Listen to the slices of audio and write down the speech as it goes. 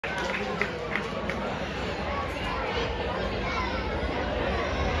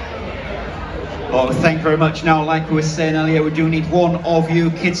Oh, thank you very much. Now, like we were saying earlier, we do need one of you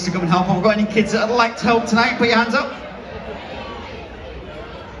kids to come and help. Have we got any kids that would like to help tonight? Put your hands up.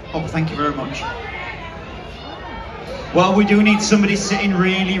 Oh, thank you very much. Well, we do need somebody sitting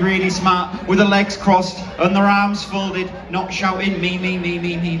really, really smart with their legs crossed and their arms folded, not shouting me, me, me,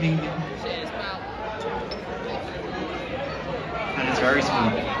 me, me, me, me. And it's very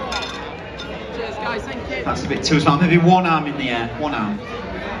smart. Cheers, guys. Thank you. That's a bit too smart. Maybe one arm in the air. One arm.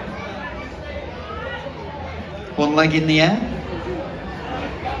 One leg in the air.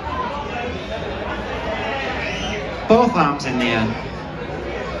 Both arms in the air.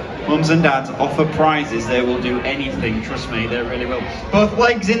 Mums and dads offer prizes. They will do anything. Trust me, they really will. Both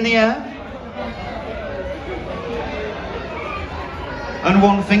legs in the air. And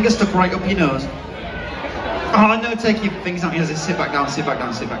one finger stuck right up your nose. Oh no, take your fingers out your nose. Sit back down, sit back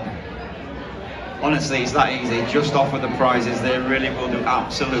down, sit back down. Honestly, it's that easy. Just offer the prizes. They really will do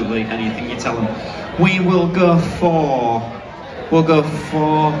absolutely anything you tell them. We will go for... We'll go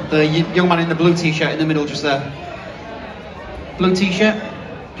for the young man in the blue t-shirt in the middle just there. Blue t-shirt. Do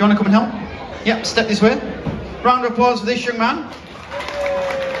you want to come and help? Yep, step this way. Round of applause for this young man.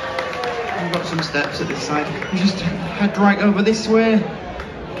 We've got some steps at this side. Just head right over this way.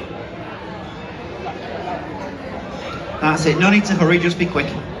 That's it. No need to hurry, just be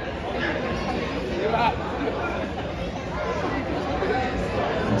quick.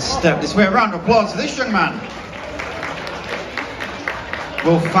 Step this way. A round of applause for this young man.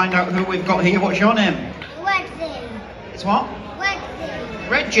 We'll find out who we've got here. What's your name? Reggie. It's what? Reggie.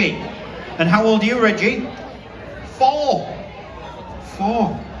 Reggie. And how old are you, Reggie? 4. 4.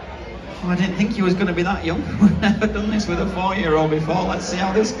 Oh, I didn't think you was going to be that young. We've never done this with a 4-year-old before. Let's see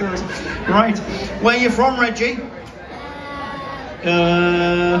how this goes. Right. Where are you from, Reggie?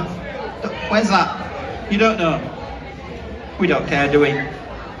 Where's that? You don't know? We don't care, do we?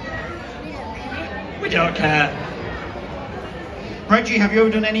 We don't care. Reggie, have you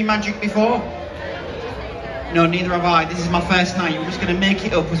ever done any magic before? No, neither have I. This is my first night. We're just going to make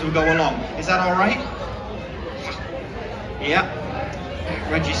it up as we go along. Is that all right? Yeah.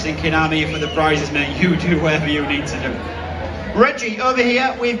 Reggie's thinking, I'm here for the prizes, mate. You do whatever you need to do. Reggie, over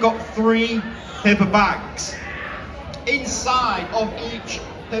here, we've got 3 paper bags. Inside of each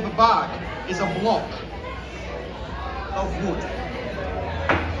paper bag is a block of wood.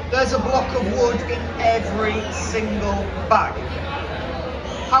 There's a block of wood in every single bag.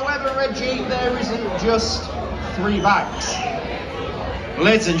 However, Reggie, there isn't just 3 bags.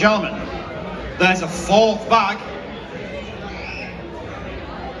 Ladies and gentlemen, there's a 4th bag.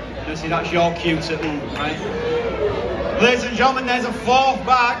 You see, that's your cue to, right? Ladies and gentlemen, there's a 4th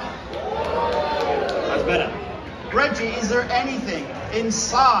bag. That's better. Reggie, is there anything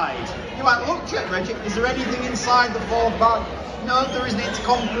inside? You might look, check, Reggie. Is there anything inside the 4th bag? No, there isn't. It's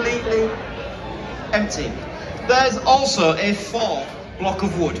completely empty. There's also a 4th block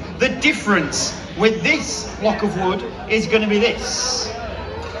of wood. The difference with this block of wood is going to be this.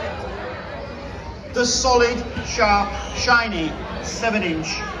 The solid, sharp, shiny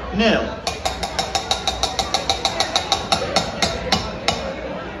 7-inch nail.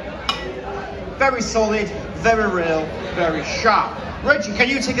 Very solid, very real, very sharp. Reggie, can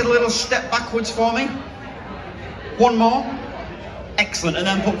you take a little step backwards for me? One more. Excellent. And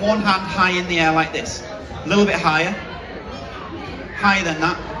then put one hand high in the air like this. A little bit higher. Higher than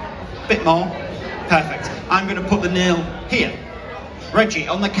that. A bit more. Perfect. I'm going to put the nail here. Reggie,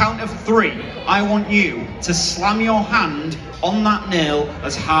 on the count of 3, I want you to slam your hand on that nail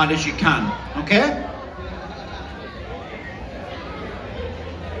as hard as you can. Okay?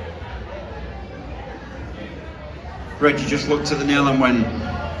 Reggie just looked at the nail and went,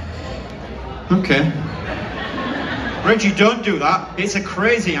 okay. Reggie, don't do that. It's a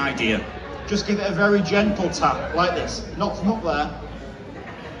crazy idea. Just give it a very gentle tap, like this. Not from up there.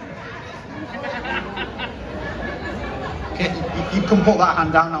 Okay, you can put that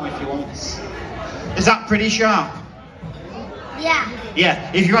hand down now if you want. Is that pretty sharp? Yeah.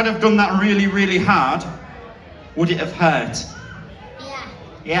 Yeah, if you had have done that really, really hard, would it have hurt? Yeah.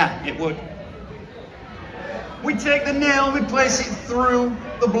 Yeah, it would. We take the nail, we place it through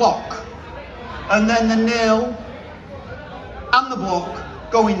the block, and then the nail and the block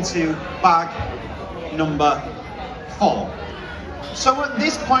go into bag number 4. So at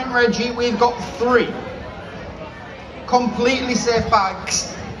this point, Reggie, we've got 3 completely safe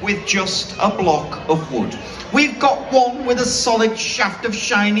bags with just a block of wood. We've got one with a solid shaft of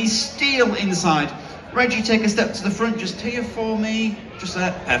shiny steel inside. Reggie, take a step to the front, just here for me, just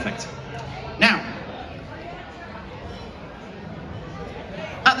there, perfect. Now,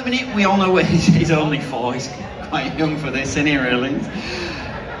 at the minute, we all know he's only 4, he's quite young for this, isn't he, really?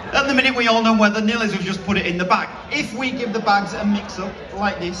 At the minute we all know where the nil is, we've just put it in the bag. If we give the bags a mix up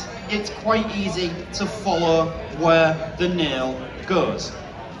like this, it's quite easy to follow where the nail goes.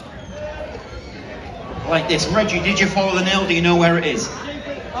 Like this. Reggie, did you follow the nail? Do you know where it is?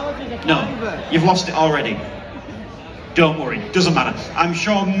 No, you've lost it already. Don't worry, doesn't matter. I'm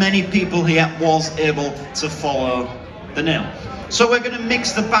sure many people here was able to follow the nail. So we're going to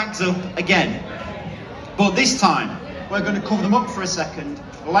mix the bags up again. But this time, we're going to cover them up for a second,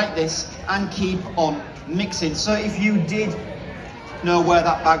 like this, and keep on mixing. So if you did know where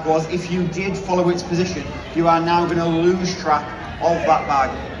that bag was, if you did follow its position, you are now going to lose track of that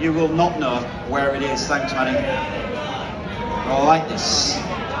bag. You will not know where it is. Thanks, Maddy. Like this.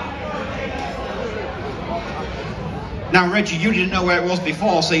 Now, Reggie, you didn't know where it was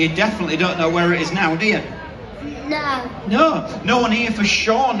before, so you definitely don't know where it is now, do you? No. No, no one here for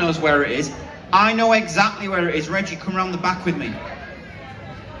sure knows where it is. I know exactly where it is. Reggie, come around the back with me.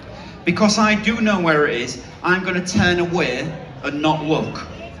 Because I do know where it is, I'm going to turn away and not look.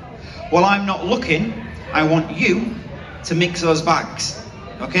 While I'm not looking, I want you to mix those bags.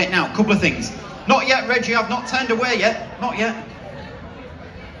 Okay, now, a couple of things. Not yet, Reggie, I've not turned away yet. Not yet.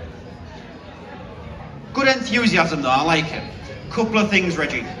 Good enthusiasm though, I like it. Couple of things,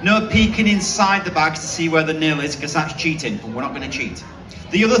 Reggie. No peeking inside the bags to see where the nail is, because that's cheating, but we're not going to cheat.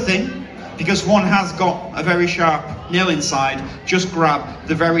 The other thing, because one has got a very sharp nail inside, just grab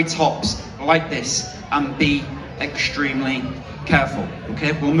the very tops like this and be extremely careful.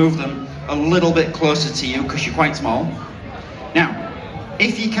 Okay, we'll move them a little bit closer to you because you're quite small. Now,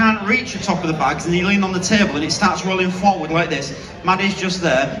 if you can't reach the top of the bags and you lean on the table and it starts rolling forward like this, Maddy's just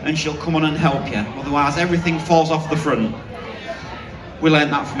there and she'll come on and help you. Otherwise, everything falls off the front. We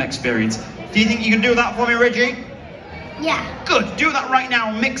learned that from experience. Do you think you can do that for me, Reggie? Yeah. Good, do that right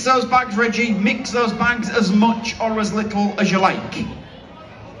now. Mix those bags, Reggie. Mix those bags as much or as little as you like.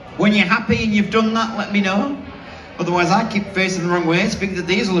 When you're happy and you've done that, let me know. Otherwise, I keep facing the wrong way, speaking to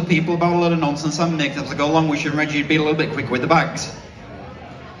these other people about a lot of nonsense and make them go along. Wishing Reggie'd be a little bit quicker with the bags.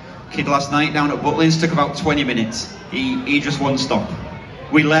 Kid last night down at Butlins took about 20 minutes. He just wouldn't stop.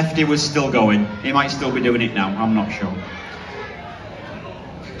 We left, he was still going. He might still be doing it now, I'm not sure.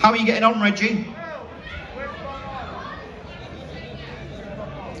 How are you getting on, Reggie?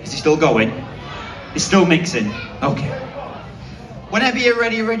 Is he still going? He's still mixing? Okay. Whenever you're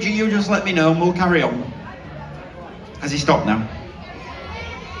ready, Reggie, you just let me know and we'll carry on. Has he stopped now?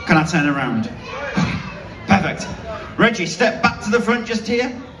 Can I turn around? Okay. Perfect. Reggie, step back to the front just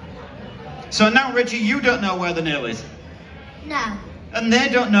here. So now, Reggie, you don't know where the nail is. No. And they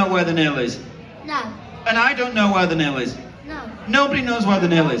don't know where the nail is. No. And I don't know where the nail is. No. Nobody knows where the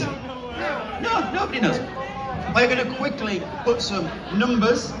nail is. No. No, nobody knows. We're going to quickly put some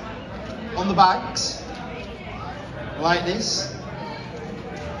numbers on the bags. Like this.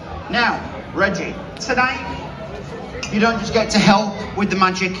 Now, Reggie, tonight, you don't just get to help with the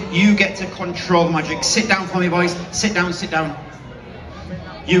magic, you get to control the magic. Sit down for me, boys. Sit down, sit down.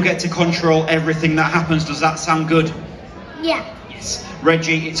 You get to control everything that happens. Does that sound good? Yeah. Yes.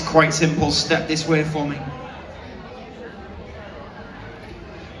 Reggie, it's quite simple. Step this way for me.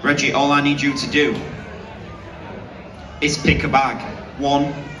 Reggie, all I need you to do is pick a bag.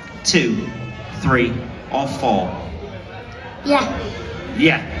 1, 2, 3, or 4. Yeah.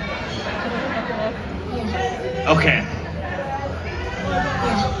 Yeah. Yeah. Okay.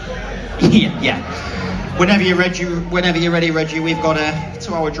 Yeah. Yeah. Whenever you're ready, Reggie, we've got a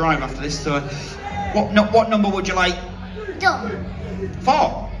 2-hour drive after this. So, what number would you like? 2.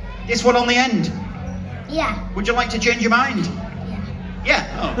 4. This one on the end. Yeah. Would you like to change your mind? Yeah. Yeah.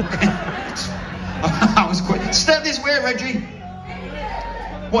 Oh, okay. That was quick. Step this way, Reggie.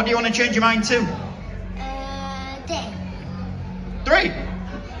 What do you want to change your mind to? 3.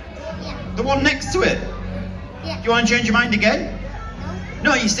 Yeah. The one next to it. Yeah. Do you want to change your mind again?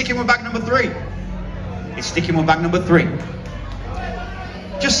 No. No, you're sticking with bag number 3. It's sticking with bag number 3.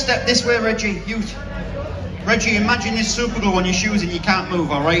 Just step this way, Reggie. Reggie, imagine this super glue on your shoes and you can't move,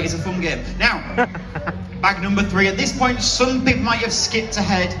 alright? It's a fun game. Now, bag number 3. At this point, some people might have skipped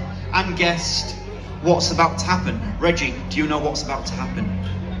ahead and guessed what's about to happen. Reggie, do you know what's about to happen?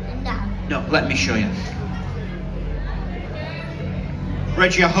 No. No, let me show you.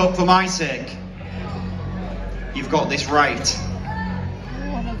 Reggie, I hope for my sake, you've got this right.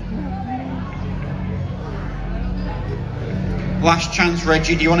 Last chance,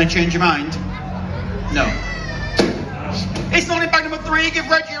 Reggie, do you want to change your mind? No. It's not in bag number 3, give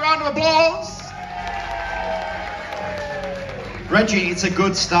Reggie a round of applause. Reggie, it's a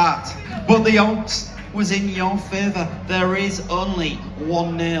good start, but the odds was in your favour. There is only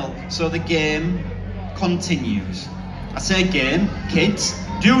 1 nail, so the game continues. I say game, kids,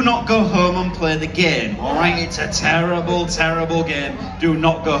 do not go home and play the game, alright? It's a terrible, terrible game. Do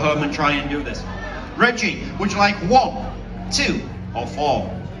not go home and try and do this. Reggie, would you like 1, 2, or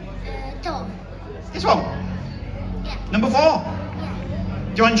 4? 2. This one? Yeah. Number 4? Yeah.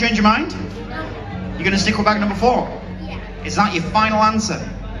 Do you want to change your mind? No. You're going to stick with bag number 4? Yeah. Is that your final answer?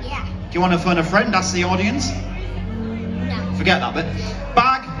 Yeah. Do you want to phone a friend, ask the audience? No. Forget that bit.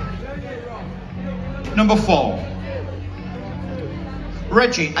 Bag number 4.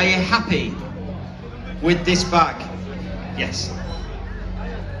 Reggie, are you happy with this bag? Yes.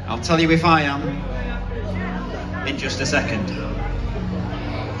 I'll tell you if I am in just a second.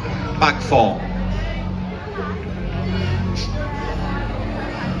 Bag 4.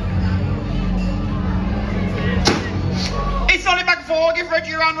 It's not in bag 4. Give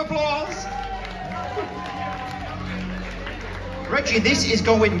Reggie a round of applause. Reggie, this is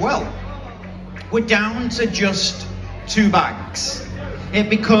going well. We're down to just 2 bags. It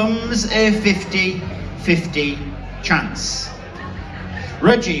becomes a 50-50 chance.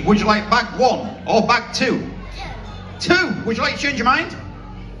 Reggie, would you like bag 1 or bag 2? 2. Would you like to change your mind?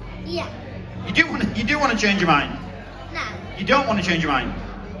 Yeah. You do want to change your mind? No. You don't want to change your mind?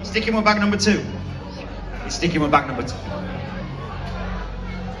 You're sticking with bag number 2? Yeah. You're sticking with bag number 2.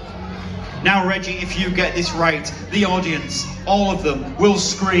 Now, Reggie, if you get this right, the audience, all of them, will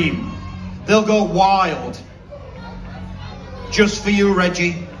scream. They'll go wild. Just for you,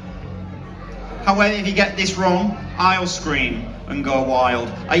 Reggie. However, if you get this wrong, I'll scream and go wild.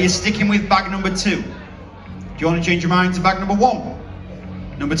 Are you sticking with bag number 2? Do you want to change your mind to bag number 1?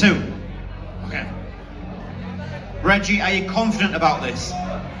 Number 2? Okay. Reggie, are you confident about this?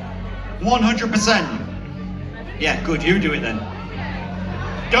 100%? Yeah, good, you do it then.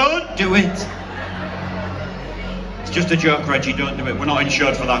 Don't do it! It's just a joke, Reggie, don't do it. We're not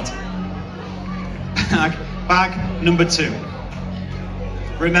insured for that. Bag number 2.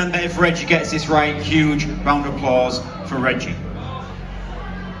 Remember, if Reggie gets this right, huge round of applause for Reggie.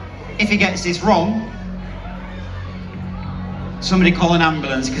 If he gets this wrong, somebody call an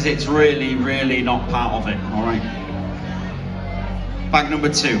ambulance because it's really, really not part of it, alright? Bag number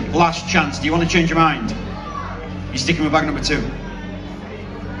 2, last chance. Do you want to change your mind? You're sticking with bag number 2?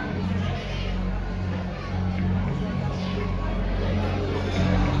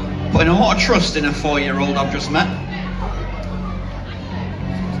 Putting a lot of trust in a 4-year-old I've just met.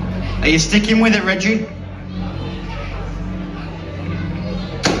 Are you sticking with it, Reggie?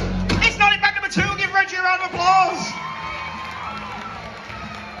 It's not in bag number 2. Give Reggie a round of applause.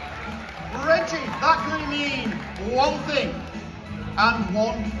 Reggie, that can mean one thing and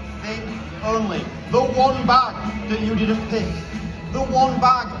one thing only. The one bag that you didn't pick, the one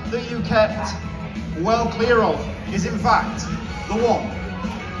bag that you kept well clear of is in fact the one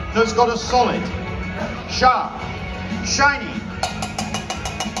that's got a solid, sharp, shiny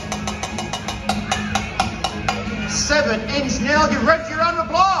 7-inch nail. Give Reggie a round of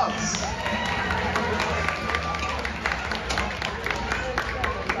applause.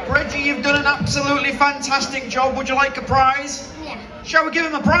 Reggie, you've done an absolutely fantastic job. Would you like a prize? Yeah. Shall we give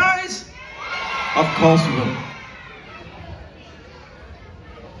him a prize? Of course we will.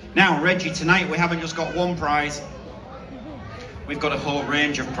 Now, Reggie, tonight we haven't just got one prize. We've got a whole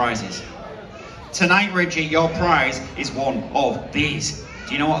range of prizes. Tonight, Reggie, your prize is one of these.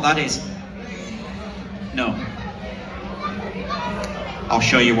 Do you know what that is? No. I'll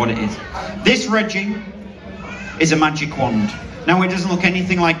show you what it is. This, Reggie, is a magic wand. Now, it doesn't look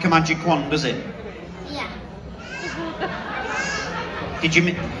anything like a magic wand, does it? Yeah. Did you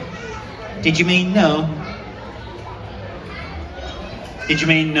mean no? Did you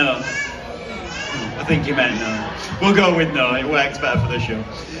mean no? I think you meant no. We'll go with no, it works better for the show.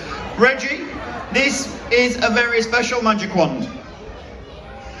 Reggie, this is a very special magic wand.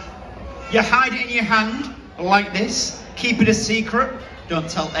 You hide it in your hand, like this. Keep it a secret. Don't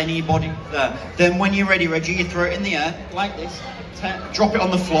tell anybody there. Then when you're ready, Reggie, you throw it in the air, like this. Drop it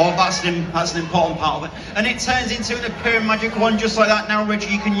on the floor, that's an important part of it. And it turns into an appearing magic wand just like that. Now, Reggie,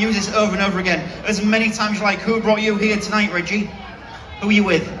 you can use this over and over again, as many times you like. Who brought you here tonight, Reggie? Who are you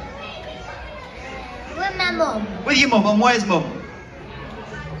with? With my mum. With your mum, and where's mum?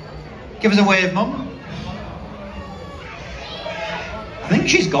 Give us a wave, mum. I think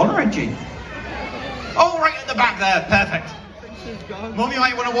she's gone, Reggie. Oh, right at the back there, perfect. Mum, you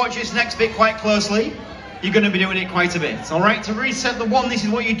might want to watch this next bit quite closely. You're going to be doing it quite a bit. Alright, to reset the wand, this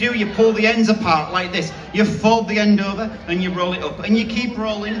is what you do. You pull the ends apart like this. You fold the end over and you roll it up. And you keep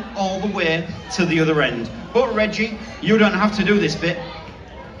rolling all the way to the other end. But Reggie, you don't have to do this bit,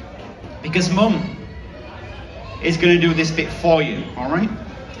 because Mum is going to do this bit for you. Alright?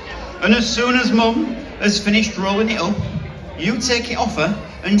 And as soon as Mum has finished rolling it up, you take it off her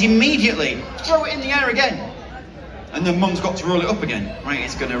and immediately throw it in the air again. And then Mum's got to roll it up again. Right,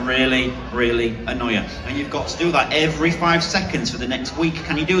 it's going to really, really annoy her. And you've got to do that every 5 seconds for the next week.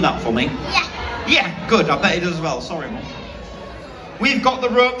 Can you do that for me? Yeah. Yeah, good. I bet it does as well. Sorry, Mum. We've got the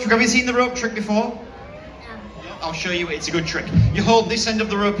rope trick. Have you seen the rope trick before? I'll show you. It's a good trick. You hold this end of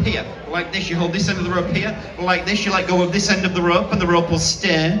the rope here, like this. You hold this end of the rope here, like this. You let go of this end of the rope, and the rope will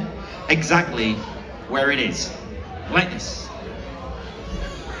stay exactly where it is, like this.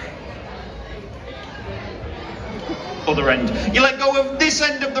 Other end. You let go of this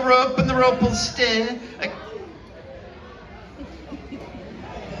end of the rope, and the rope will stay.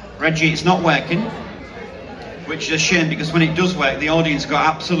 Reggie, it's not working, which is a shame because when it does work, the audience go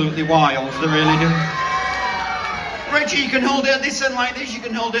absolutely wild. They really do. Reggie, you can hold it at this end like this, you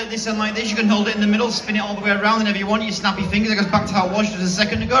can hold it at this end like this, you can hold it in the middle, spin it all the way around whenever you want, you snap your fingers, it goes back to how it was just a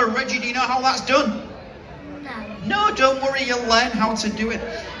second ago. Reggie, do you know how that's done? No. No, don't worry, you'll learn how to do it.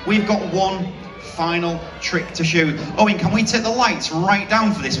 We've got one final trick to show you. Owen, can we take the lights right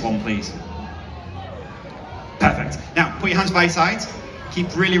down for this one, please? Perfect. Now, put your hands by your sides,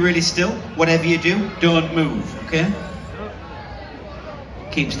 keep really, really still. Whatever you do, don't move, okay?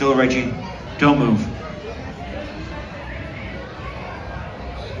 Keep still, Reggie, don't move.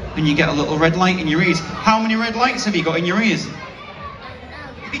 And you get a little red light in your ears. How many red lights have you got in your ears?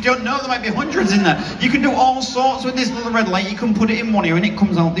 If you don't know, there might be hundreds in there. You can do all sorts with this little red light. You can put it in one ear and it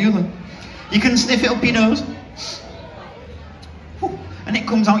comes out the other. You can sniff it up your nose. And it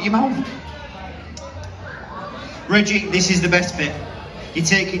comes out your mouth. Reggie, this is the best bit. You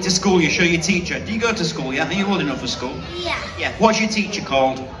take it to school, you show your teacher. Do you go to school yet? Are you old enough for school? Yeah. Yeah. What's your teacher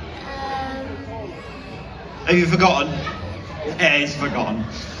called? Have you forgotten? Yeah, he's forgotten.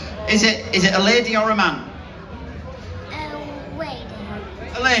 Is it a lady or a man? Lady.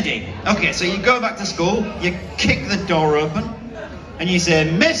 A lady. Okay, so you go back to school, you kick the door open, and you say,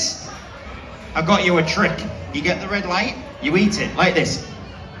 Miss, I've got you a trick. You get the red light, you eat it, like this.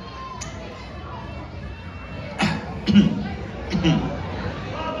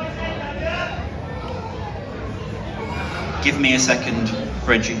 Give me a second,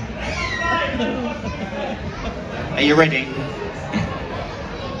 Reggie. Are you ready?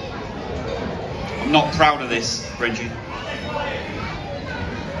 I'm not proud of this, Reggie.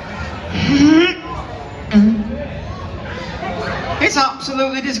 It's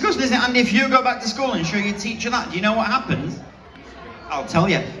absolutely disgusting, isn't it? And if you go back to school and show your teacher that, do you know what happens? I'll tell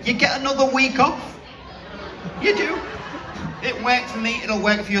you. You get another week off. You do. It worked for me, it'll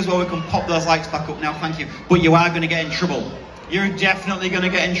work for you as well. We can pop those lights back up now, thank you. But you are going to get in trouble. You're definitely going to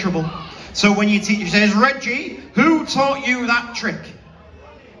get in trouble. So when your teacher says, Reggie, who taught you that trick?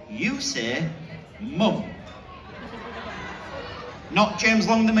 You say, Mum. Not James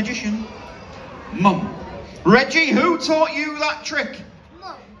Long the magician. Mum. Reggie, who taught you that trick?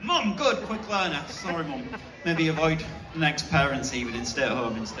 Mum. Mum, good, quick learner. Sorry, Mum. Maybe avoid the next parents' evening and stay at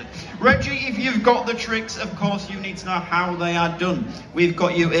home instead. Reggie, if you've got the tricks, of course you need to know how they are done. We've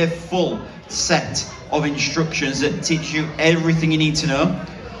got you a full set of instructions that teach you everything you need to know.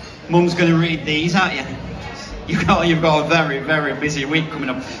 Mum's going to read these, aren't you? You've got a very, very busy week coming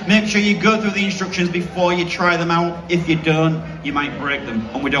up. Make sure you go through the instructions before you try them out. If you don't, you might break them,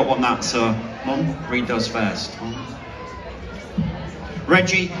 and we don't want that, so Mum, read those first.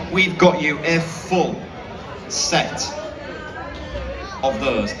 Reggie, we've got you a full set of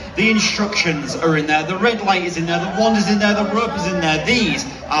those. The instructions are in there, the red light is in there, the wand is in there, the rope is in there. These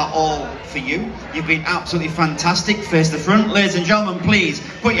are all for you. You've been absolutely fantastic. Face the front. Ladies and gentlemen, please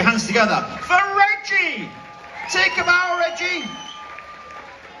put your hands together for Reggie! Take a bow, Reggie!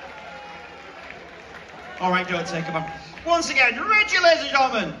 Alright, don't take a bow. Once again, Reggie, ladies and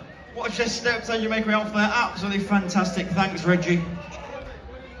gentlemen! Watch your steps and you make me off there. Absolutely fantastic. Thanks, Reggie.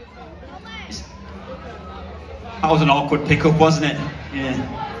 That was an awkward pickup, wasn't it? Yeah.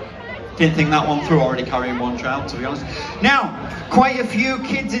 Didn't think that one through, already carrying one child, to be honest. Now, quite a few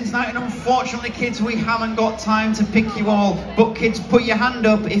kids in tonight, and unfortunately, kids, we haven't got time to pick you all. But kids, put your hand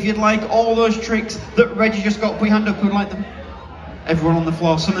up if you'd like all those tricks that Reggie just got. Put your hand up, who'd like them? Everyone on the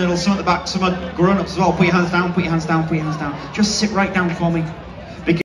floor, some little, some at the back, some are grown-ups as well. Put your hands down, put your hands down, put your hands down. Just sit right down for me.